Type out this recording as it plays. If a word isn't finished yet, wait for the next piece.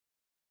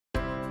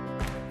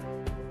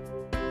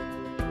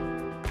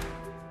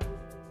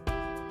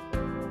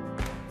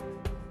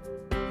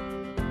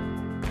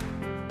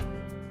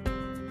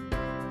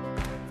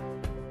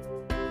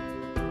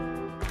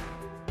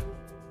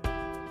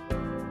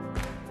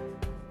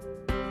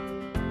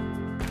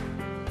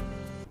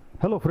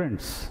Hello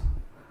friends,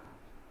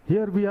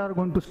 here we are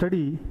going to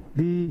study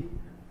the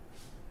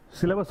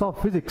syllabus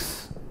of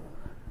physics,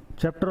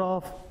 chapter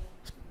of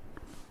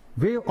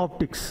wave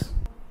optics.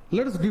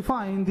 Let us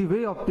define the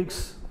wave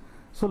optics.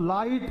 So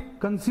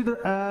light considered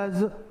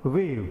as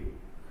wave,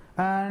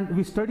 and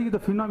we study the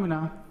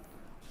phenomena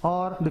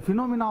or the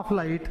phenomena of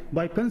light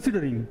by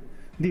considering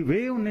the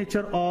wave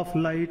nature of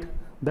light,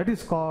 that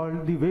is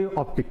called the wave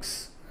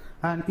optics.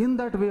 And in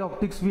that wave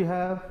optics we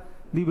have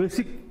the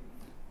basic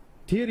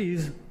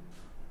theories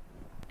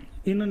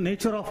in the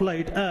nature of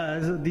light,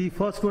 as the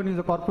first one is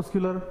the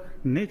corpuscular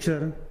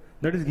nature,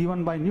 that is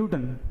given by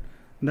Newton.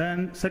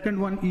 Then second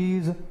one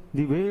is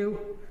the wave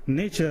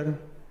nature,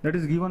 that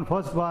is given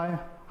first by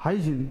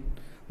Huygens.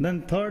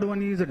 Then third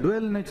one is the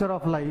dual nature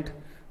of light,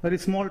 very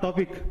small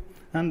topic.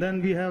 And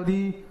then we have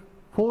the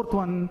fourth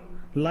one,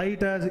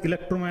 light as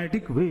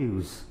electromagnetic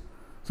waves.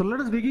 So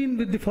let us begin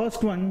with the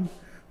first one,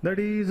 that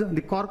is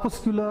the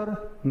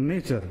corpuscular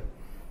nature.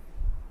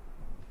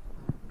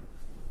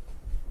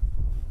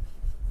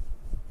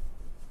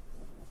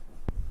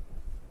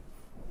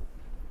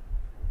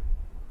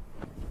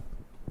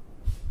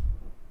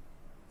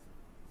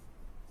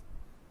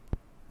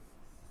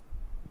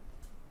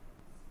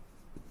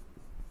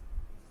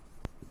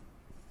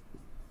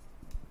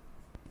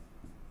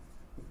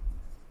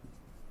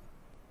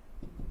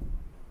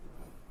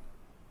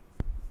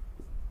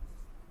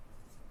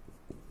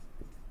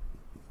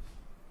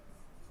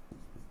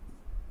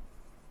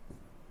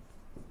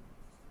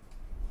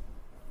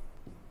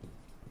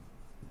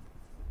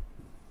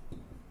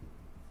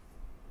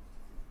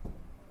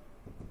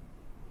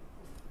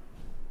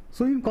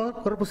 So in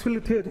corpuscular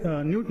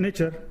theory,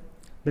 nature,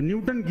 the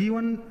Newton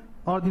given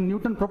or the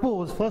Newton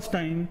proposed first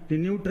time the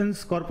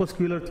Newton's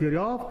corpuscular theory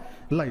of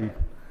light.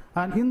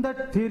 And in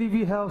that theory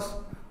we have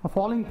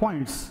following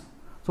points.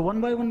 So one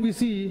by one we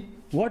see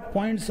what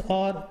points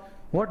are,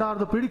 what are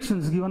the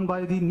predictions given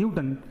by the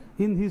Newton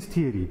in his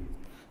theory.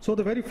 So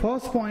the very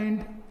first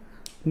point,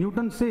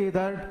 Newton say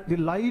that the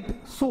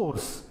light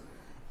source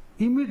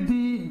emit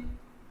the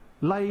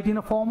light in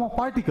a form of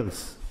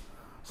particles.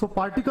 So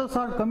particles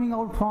are coming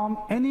out from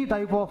any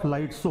type of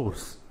light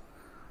source,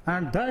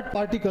 and that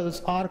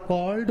particles are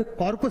called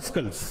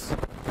corpuscles.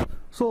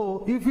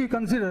 So if we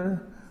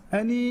consider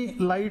any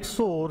light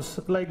source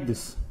like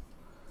this,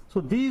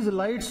 so these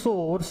light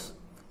source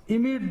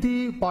emit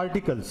the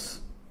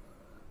particles.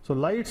 So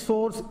light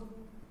source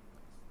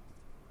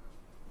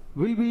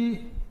will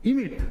be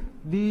emit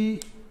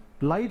the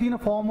light in a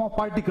form of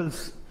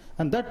particles,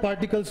 and that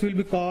particles will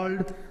be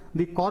called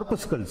the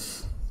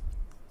corpuscles,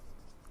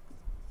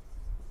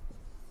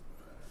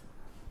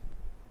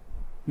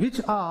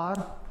 which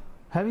are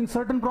having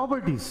certain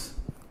properties.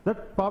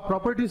 That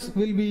properties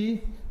will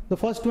be, the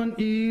first one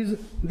is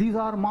these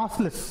are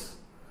massless,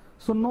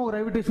 so no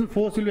gravitational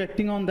force will be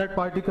acting on that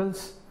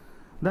particles.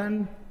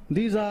 Then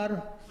these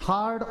are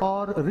hard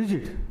or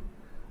rigid,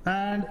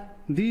 and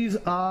these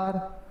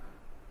are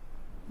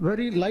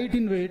very light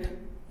in weight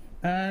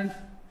and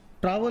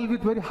travel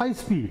with very high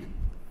speed.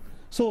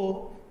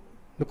 So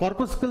the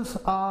corpuscles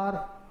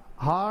are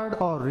hard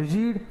or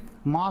rigid,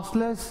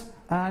 massless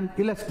and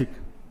elastic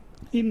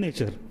in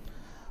nature.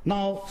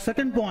 Now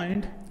second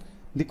point,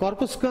 the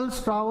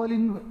corpuscles travel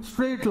in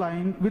straight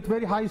line with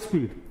very high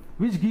speed,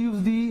 which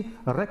gives the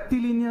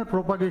rectilinear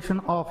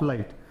propagation of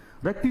light.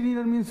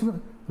 Rectilinear means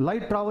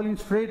light travel in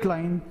straight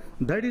line,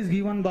 that is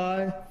given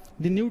by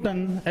the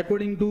Newton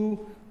according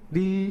to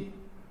the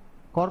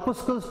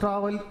corpuscles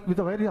travel with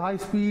a very high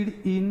speed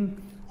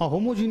in a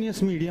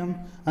homogeneous medium,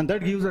 and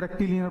that gives a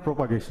rectilinear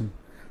propagation.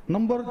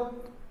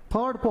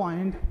 Third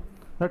point,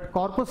 that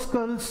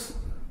corpuscles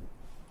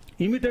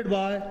emitted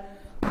by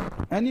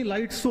any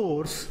light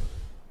source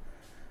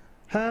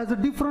has a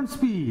different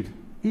speed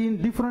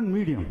in different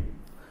medium.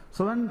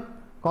 So when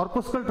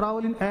corpuscle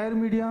travel in air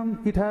medium,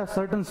 it has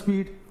certain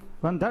speed.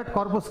 When that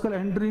corpuscle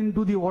enter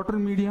into the water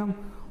medium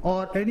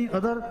or any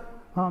other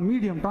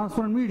medium,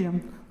 transparent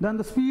medium, then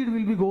the speed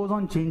will be goes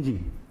on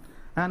changing.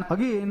 And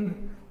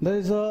again, there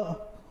is a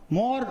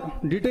more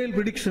detailed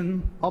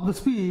prediction of the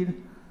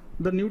speed.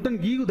 The Newton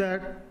give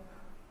that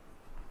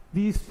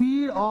the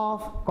speed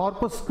of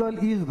corpuscle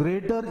is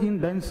greater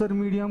in denser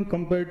medium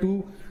compared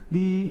to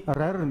the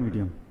rarer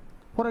medium.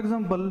 For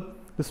example,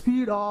 the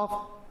speed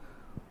of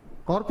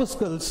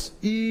corpuscles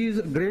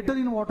is greater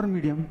in water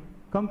medium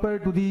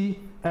compared to the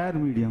air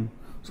medium.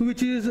 So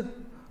which is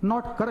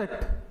not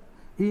correct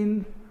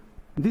in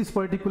this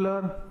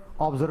particular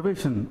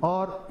observation,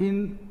 or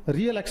in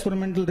real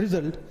experimental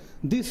result,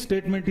 this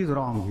statement is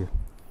wrong here.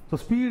 So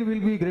speed will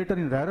be greater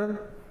in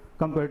rarer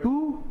compared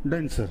to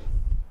denser.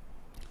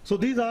 So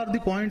these are the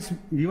points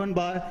given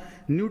by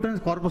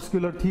Newton's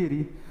corpuscular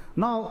theory.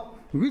 Now,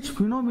 which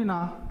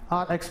phenomena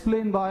are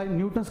explained by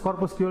Newton's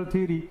corpuscular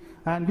theory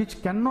and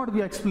which cannot be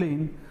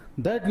explained,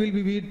 that will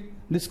be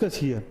discussed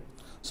here.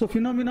 So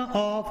phenomena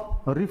of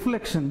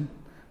reflection,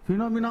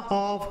 phenomena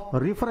of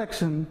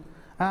refraction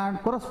and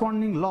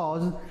corresponding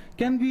laws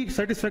can be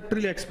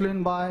satisfactorily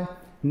explained by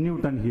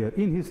Newton here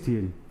in his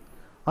theory.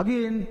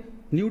 Again,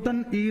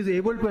 Newton is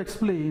able to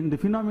explain the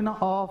phenomena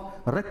of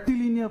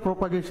rectilinear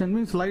propagation,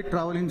 means light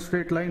traveling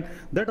straight line.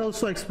 That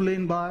also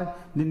explained by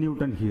the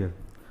Newton here.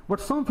 But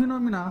some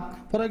phenomena,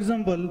 for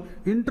example,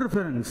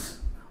 interference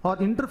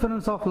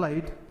of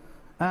light,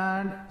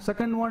 and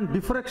second one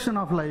diffraction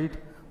of light,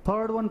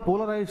 third one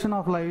polarization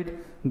of light.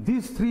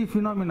 These three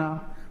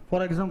phenomena,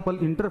 for example,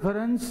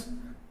 interference,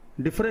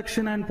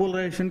 diffraction and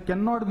polarization,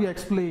 cannot be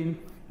explained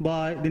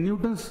by the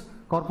Newton's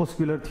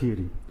corpuscular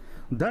theory.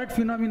 That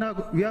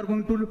phenomena we are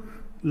going to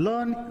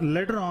learn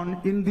later on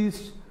in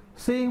this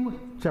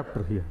same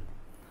chapter here.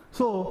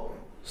 So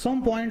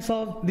some points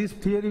of this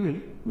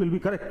theory will be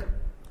correct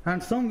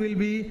and some will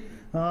be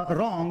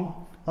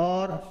wrong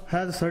or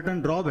has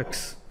certain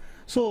drawbacks.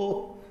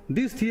 So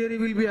this theory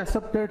will be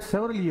accepted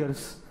several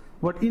years,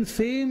 but in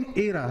same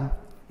era,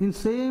 in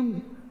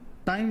same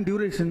time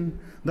duration,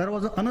 there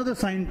was another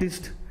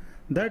scientist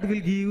that will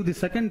give the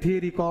second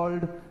theory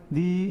called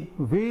the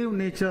wave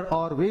nature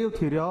or wave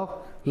theory of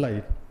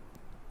light.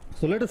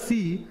 So let us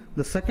see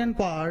the second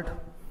part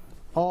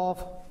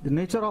of the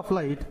nature of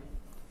light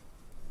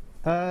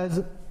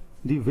as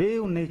the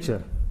wave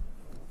nature.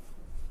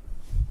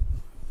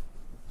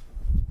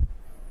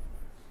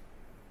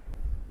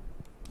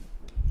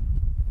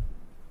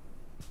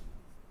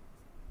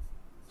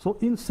 So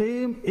in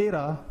same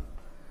era,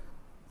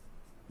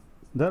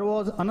 there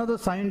was another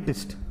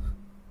scientist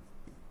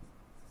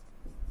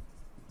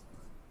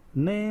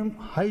named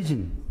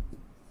Huygens.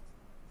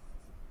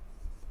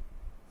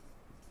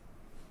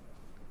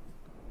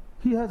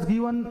 He has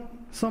given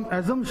some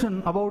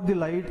assumption about the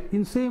light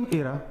in same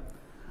era,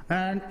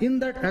 and in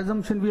that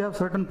assumption we have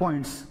certain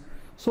points.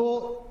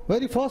 So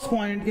very first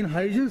point in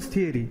Huygens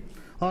theory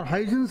or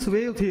Huygens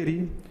wave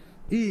theory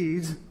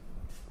is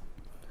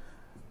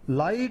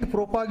light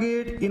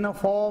propagate in a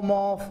form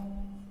of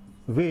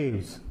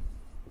waves,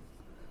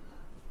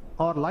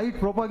 or light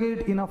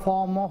propagate in a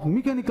form of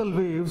mechanical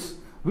waves,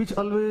 which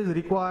always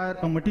require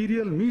a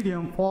material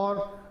medium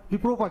for the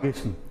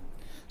propagation.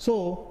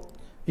 So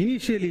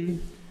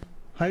initially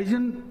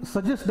Huygens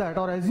suggests that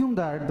or assume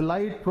that the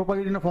light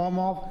propagates in a form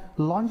of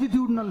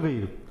longitudinal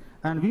wave,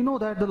 and we know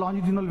that the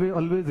longitudinal wave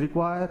always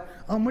require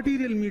a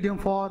material medium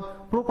for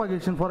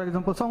propagation, for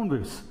example sound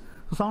waves.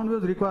 So sound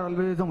waves require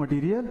always a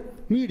material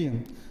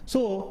medium.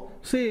 So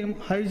same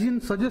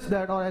Huygens suggests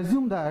that or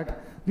assume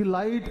that the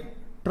light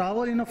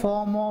travel in a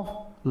form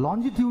of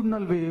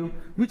longitudinal wave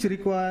which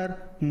require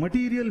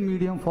material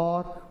medium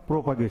for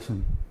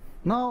propagation.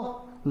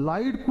 Now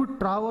light could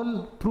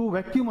travel through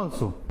vacuum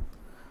also.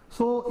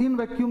 So in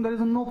vacuum there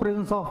is no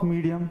presence of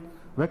medium.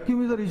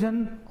 Vacuum is a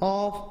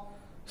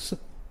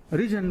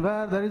region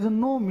where there is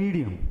no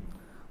medium,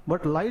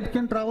 but light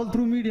can travel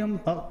through medium,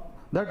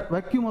 that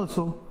vacuum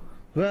also,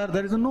 where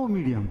there is no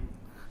medium.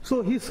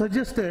 So he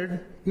suggested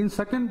in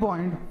second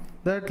point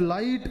that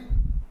light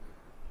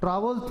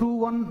travels through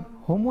one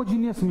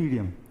homogeneous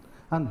medium,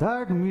 and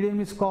that medium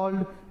is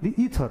called the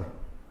ether,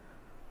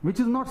 which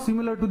is not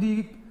similar to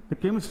the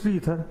chemistry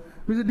ether,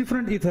 which is a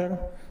different ether.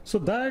 So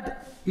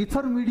that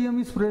ether medium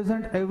is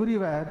present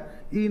everywhere,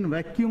 in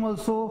vacuum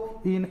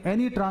also, in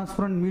any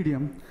transparent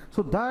medium.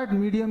 So that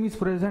medium is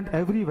present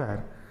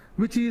everywhere,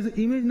 which is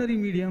imaginary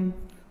medium,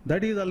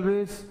 that is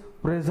always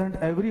present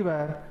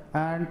everywhere,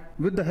 and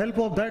with the help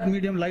of that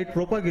medium light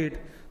propagate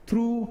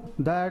through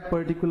that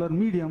particular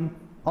medium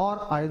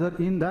or either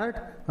in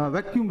that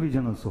vacuum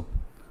region also.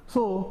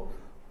 So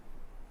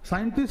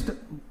scientists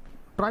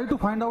try to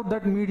find out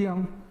that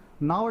medium.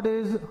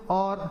 Nowadays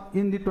or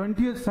in the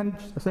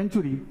 20th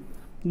century,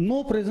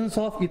 no presence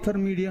of ether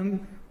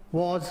medium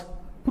was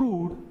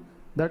proved,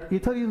 that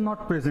ether is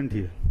not present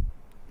here.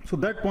 So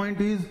that point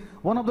is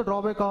one of the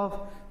drawback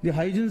of the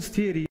Huygens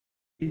theory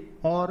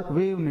or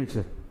wave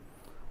nature.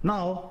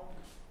 Now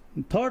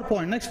third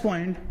point, next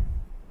point,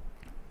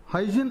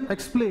 Huygens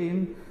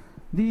explained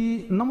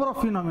the number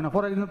of phenomena,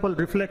 for example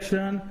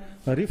reflection,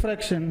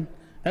 refraction,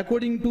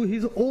 according to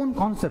his own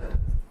concept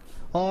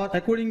or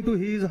according to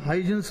his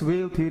Huygens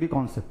wave theory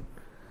concept.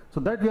 So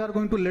that we are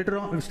going to later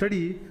on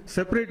study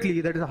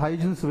separately, that is a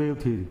Huygens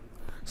wave theory.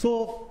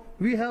 So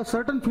we have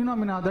certain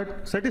phenomena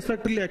that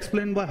satisfactorily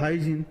explained by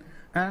Huygens,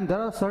 and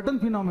there are certain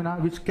phenomena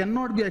which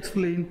cannot be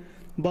explained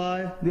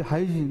by the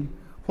Huygens.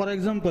 For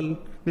example,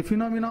 the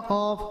phenomena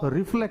of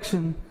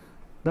reflection,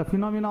 the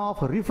phenomena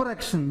of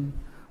refraction,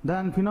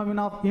 then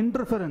phenomena of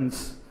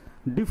interference,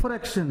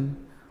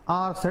 diffraction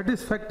are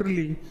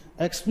satisfactorily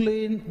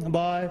explained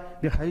by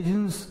the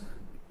Huygens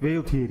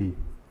wave theory.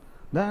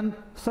 Then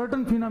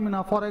certain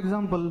phenomena, for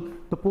example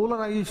the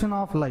polarization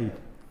of light,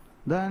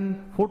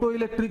 then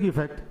photoelectric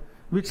effect,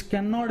 which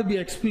cannot be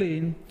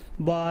explained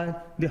by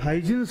the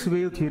Huygens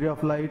wave theory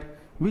of light,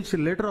 which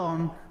later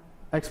on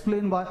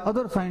explained by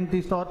other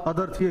scientists or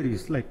other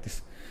theories like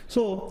this.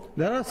 So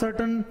there are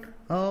certain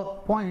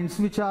points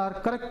which are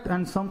correct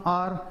and some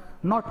are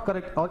not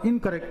correct or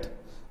incorrect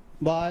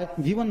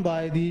given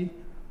by the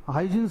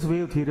Huygens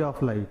wave theory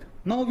of light.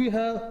 Now we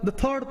have the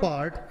third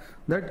part.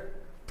 That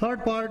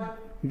third part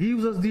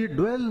gives us the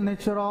dual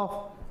nature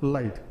of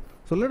light.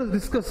 So let us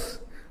discuss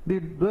the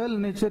dual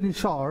nature in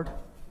short.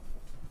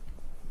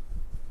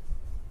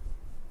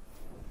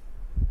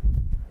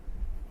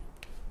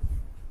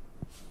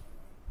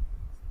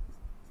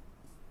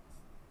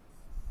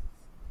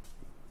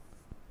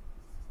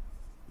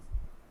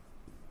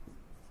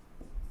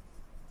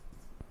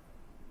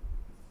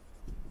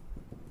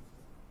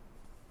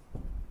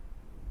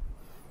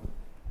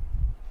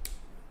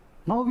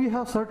 Now we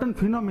have certain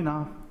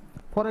phenomena,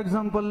 for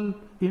example,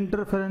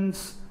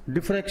 interference,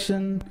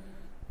 diffraction,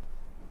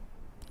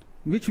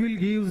 which will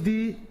give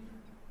the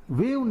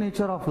wave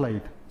nature of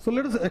light. So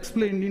let us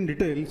explain in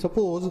detail.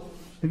 Suppose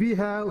we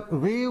have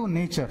wave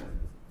nature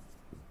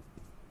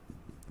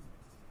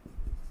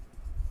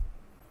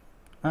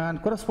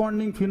and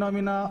corresponding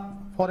phenomena,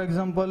 for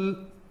example,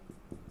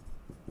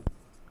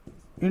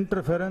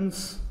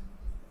 interference,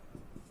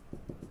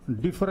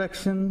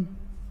 diffraction,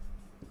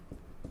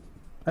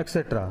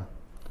 etc.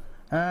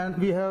 And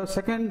we have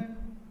second,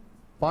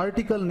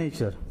 particle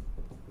nature.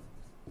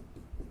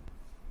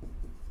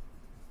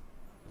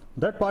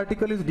 That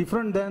particle is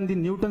different than the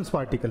Newton's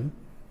particle.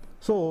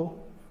 So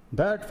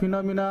that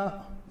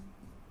phenomena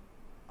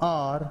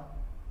are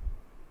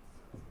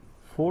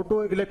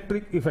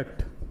photoelectric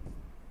effect,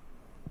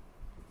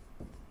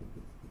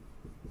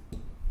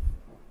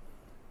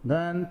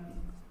 then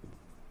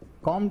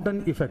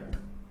Compton effect.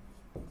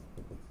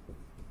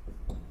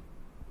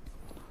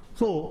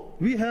 So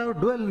we have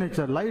dual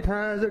nature. Light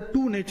has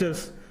two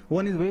natures.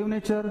 One is wave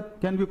nature,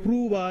 can be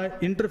proved by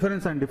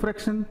interference and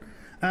diffraction,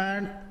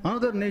 and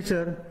another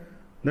nature,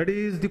 that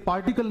is the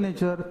particle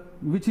nature,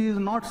 which is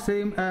not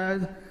same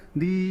as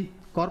the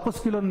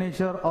corpuscular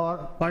nature or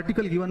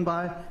particle given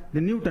by the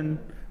Newton.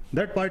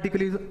 That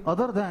particle is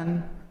other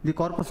than the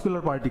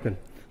corpuscular particle.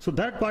 So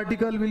that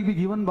particle will be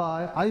given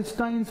by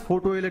Einstein's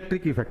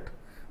photoelectric effect.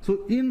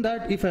 So in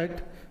that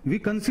effect, we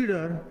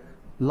consider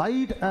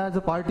light as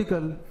a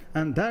particle,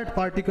 and that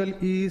particle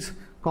is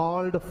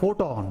called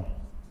photon.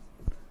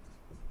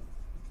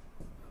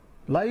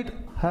 Light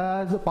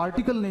has a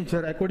particle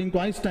nature according to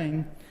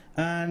Einstein,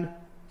 and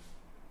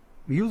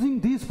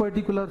using these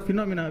particular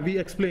phenomena we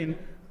explain,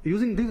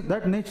 using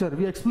that nature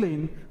we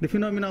explain the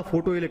phenomena of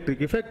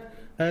photoelectric effect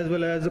as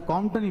well as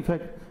Compton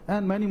effect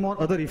and many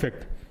more other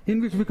effects,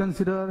 in which we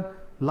consider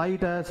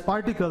light as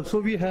particle. So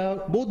we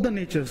have both the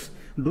natures,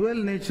 dual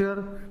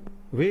nature,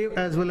 wave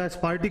as well as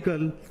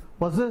particle,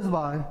 possessed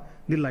by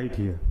the light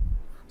here.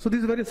 So this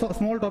is a very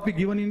small topic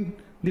given in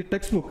the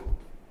textbook.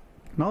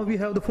 Now we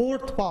have the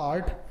fourth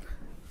part,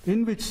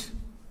 in which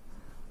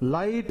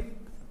light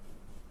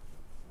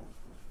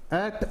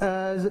act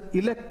as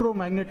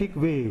electromagnetic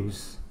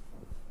waves.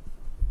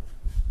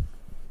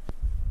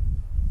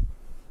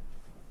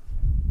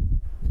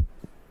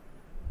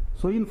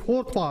 So in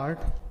fourth part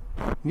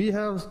we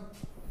have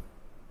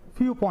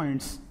few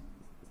points.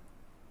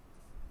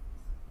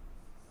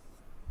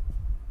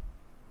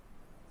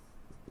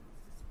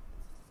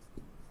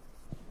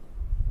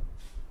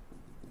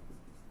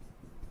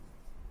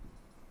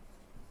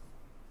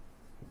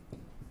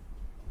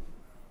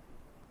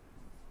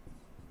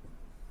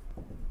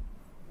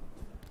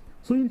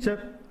 So in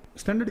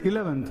standard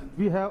 11th,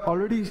 we have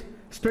already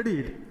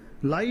studied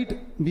light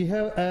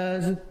behave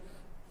as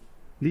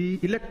the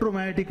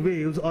electromagnetic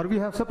waves, or we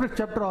have separate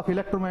chapter of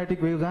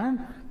electromagnetic waves and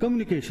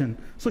communication.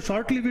 So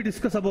shortly we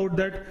discuss about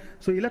that.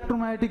 So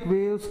electromagnetic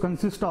waves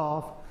consist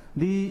of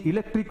the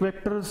electric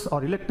vectors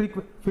or electric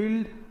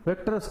field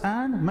vectors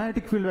and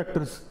magnetic field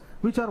vectors,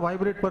 which are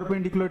vibrate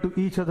perpendicular to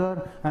each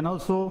other and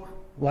also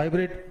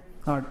vibrate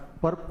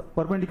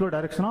perpendicular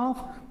direction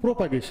of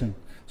propagation.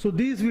 So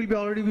these will be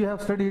already we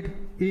have studied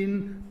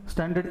in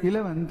standard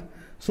 11th.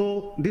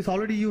 So this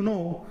already you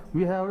know,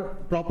 we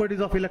have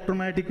properties of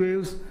electromagnetic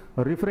waves,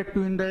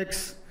 refractive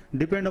index,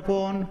 depend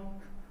upon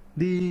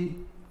the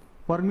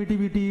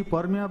permittivity,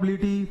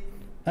 permeability,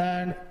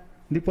 and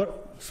the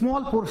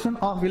small portion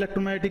of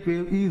electromagnetic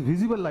wave is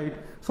visible light.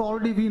 So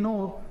already we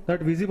know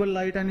that visible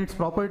light and its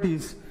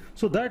properties.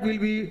 So that will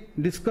be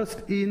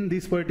discussed in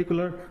this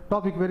particular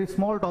topic, very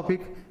small topic,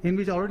 in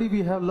which already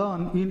we have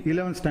learned in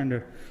 11th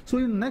standard. So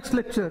in next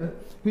lecture,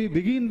 we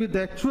begin with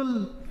the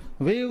actual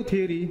wave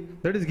theory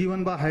that is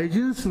given by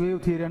Huygens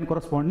wave theory and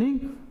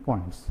corresponding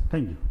points.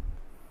 Thank you.